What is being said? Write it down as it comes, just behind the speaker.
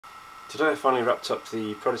Today I finally wrapped up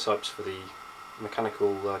the prototypes for the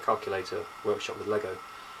mechanical calculator workshop with Lego.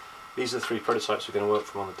 These are the 3 prototypes we're going to work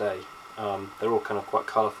from on the day. They're all kind of quite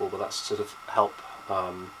colourful, but that's sort of help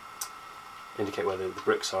indicate where the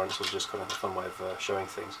bricks are, and it's also just kind of a fun way of showing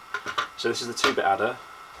things. So this is the 2-bit adder.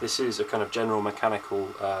 This is a kind of general mechanical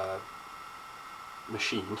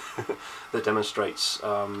machine that demonstrates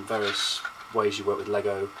various ways you work with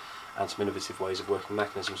Lego and some innovative ways of working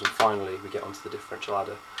mechanisms, and finally we get onto the differential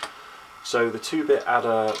adder. So the 2-bit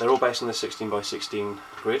adder, they're all based on the 16x16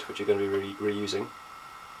 grid, which you're going to be reusing.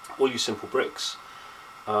 All use simple bricks,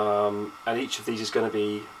 and each of these is going to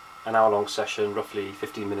be an hour-long session, roughly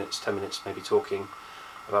 15 minutes, 10 minutes maybe, talking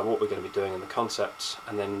about what we're going to be doing and the concepts,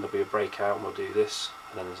 and then there'll be a breakout and we'll do this,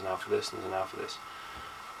 and then there's an hour for this, and there's an hour for this.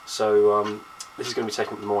 So this is going to be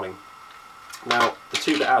taken up in the morning. Now the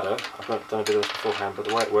 2-bit adder, I've not done a bit of this beforehand, but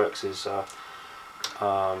the way it works is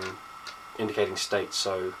indicating states.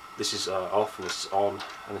 So this is off, and this is on,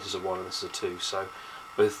 and this is a 1, and this is a 2. So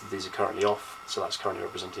both of these are currently off, so that's currently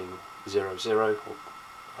representing 0, 0,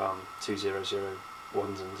 or 2, 0, 0,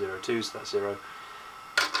 1s and 0, 2s, so that's 0.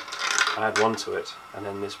 I add 1 to it, and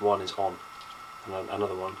then this 1 is on, and then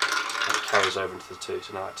another 1, and it carries over into the 2,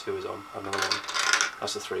 so now that 2 is on, another 1,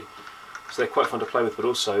 that's the 3. So they're quite fun to play with, but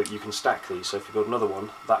also you can stack these, so if you build another one,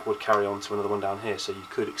 that would carry on to another one down here, so you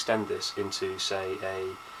could extend this into, say, a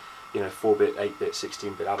 4-bit, 8-bit,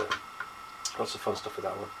 16-bit adder. Lots of fun stuff with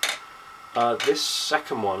that one. This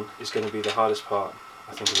second one is going to be the hardest part,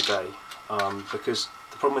 I think, of the day, because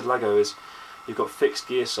the problem with Lego is you've got fixed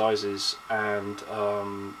gear sizes, and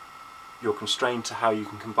you're constrained to how you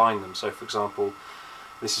can combine them. So for example,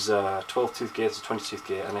 this is a 12-tooth gear, it's a 20-tooth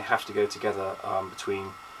gear, and they have to go together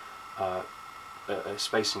between a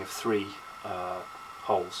spacing of 3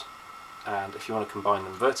 holes, and if you want to combine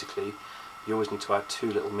them vertically, you always need to add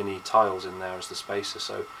 2 little mini tiles in there as the spacer.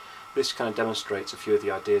 So this kind of demonstrates a few of the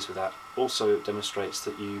ideas with that. Also it demonstrates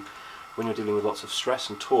that when you're dealing with lots of stress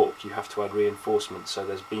and torque, you have to add reinforcement, so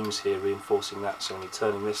there's beams here reinforcing that, so when you're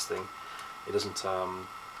turning this thing, it doesn't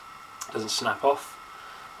snap off.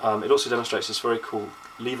 It also demonstrates this very cool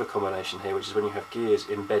lever combination here, which is when you have gears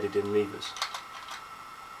embedded in levers.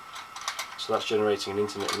 So that's generating an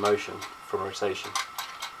intermittent motion from rotation.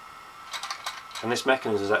 And this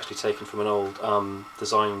mechanism is actually taken from an old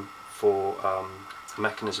design for a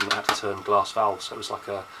mechanism that had to turn glass valves. So it was like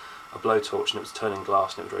a blowtorch, and it was turning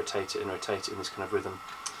glass, and it would rotate it in this kind of rhythm.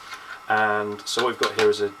 And so what we've got here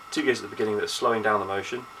is 2 gears at the beginning that are slowing down the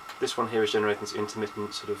motion. This one here is generating this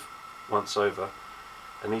intermittent sort of once over,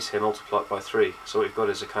 and these here multiplied by 3. So what we've got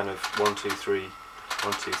is a kind of 1, 2, 3,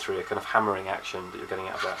 1, 2, 3, a kind of hammering action that you're getting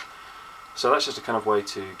out of that. So that's just a kind of way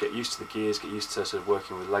to get used to the gears, get used to sort of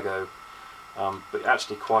working with Lego, but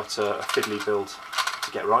actually quite a fiddly build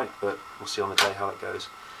to get right, but we'll see on the day how it goes.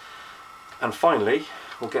 And finally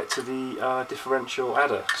we'll get to the differential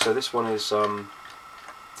adder. So this one is the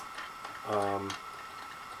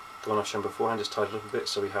one I've shown beforehand, just tidied up a bit.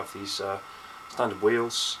 So we have these standard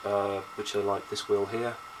wheels, which are like this wheel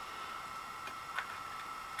here,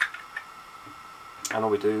 and all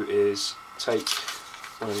we do is take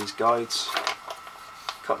one of these guides,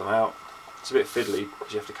 cut them out. It's a bit fiddly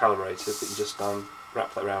because you have to calibrate it, but you just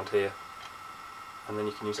wrap that around here, and then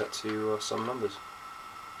you can use that to sum numbers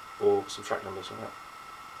or subtract numbers like that.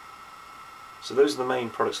 So those are the main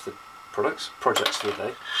projects for the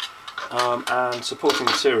day. And supporting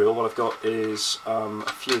material, what I've got is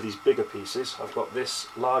a few of these bigger pieces. I've got this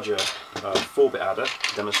larger 4-bit adder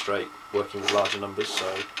to demonstrate working with larger numbers.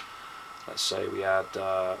 So let's say we add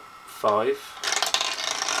 5.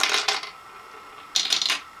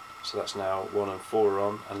 So that's now 1 and 4 are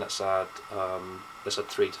on, and let's add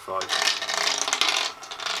 3 to 5.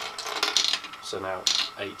 So now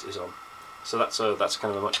 8 is on. So that's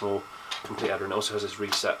kind of a much more complete adder, and it also has this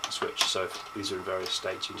reset switch. So if these are in various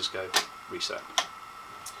states, you can just go reset.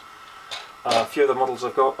 A few other models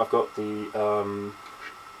I've got the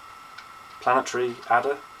planetary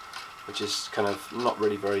adder, which is kind of not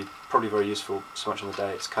really probably very useful so much on the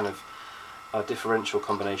day. It's kind of a differential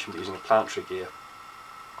combination but using a planetary gear.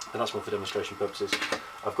 And that's more for demonstration purposes.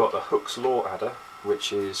 I've got a Hooke's Law adder,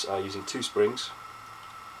 which is using 2 springs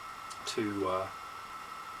to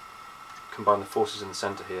combine the forces in the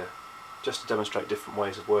centre here, just to demonstrate different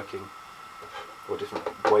ways of working, or different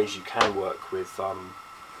ways you can work with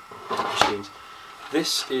machines.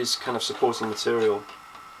 This is kind of supporting material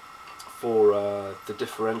for the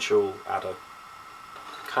differential adder,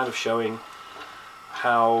 kind of showing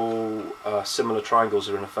how similar triangles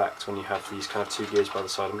are in effect when you have these kind of 2 gears by the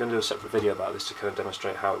side. I'm going to do a separate video about this to kind of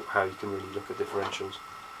demonstrate how you can really look at differentials.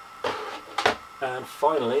 And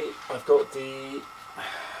finally, I've got the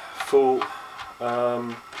full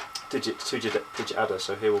two-digit adder.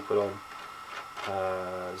 So here we'll put on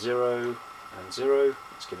 0 and 0.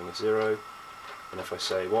 It's giving us 0. And if I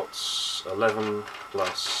say what's 11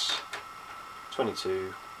 plus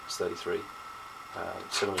 22, it's 33.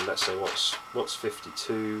 Similarly, let's say what's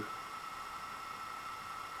 52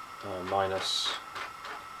 minus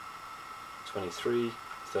 23,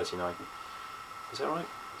 39. Is that right?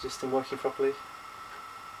 Is this thing working properly?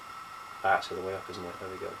 Ah, it's the other way up, isn't it? There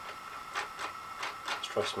we go. Let's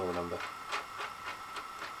try a smaller number.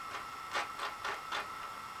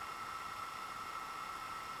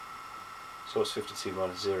 So what's 52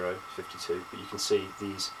 minus 0? 52. But you can see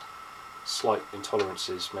these slight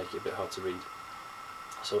intolerances make it a bit hard to read.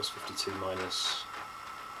 So what's 52 minus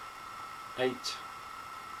 8?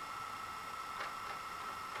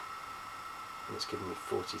 And it's giving me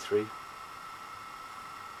 43.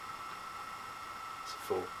 It's a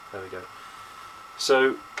 4. There we go.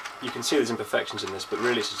 So you can see there's imperfections in this, but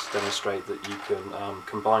really it's just to demonstrate that you can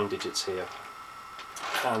combine digits here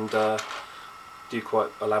and do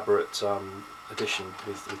quite elaborate addition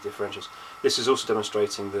with differentials. This is also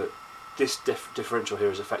demonstrating that this differential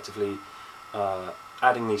here is effectively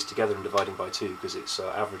adding these together and dividing by 2 because it's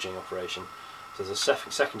averaging operation. So there's a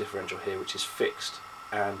second differential here which is fixed,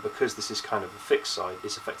 and because this is kind of a fixed side,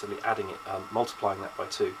 it's effectively adding it, multiplying that by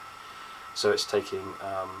 2. So it's taking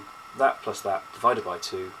that plus that divided by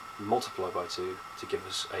 2, multiplied by 2 to give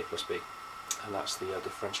us a plus b, and that's the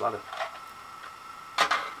differential adder.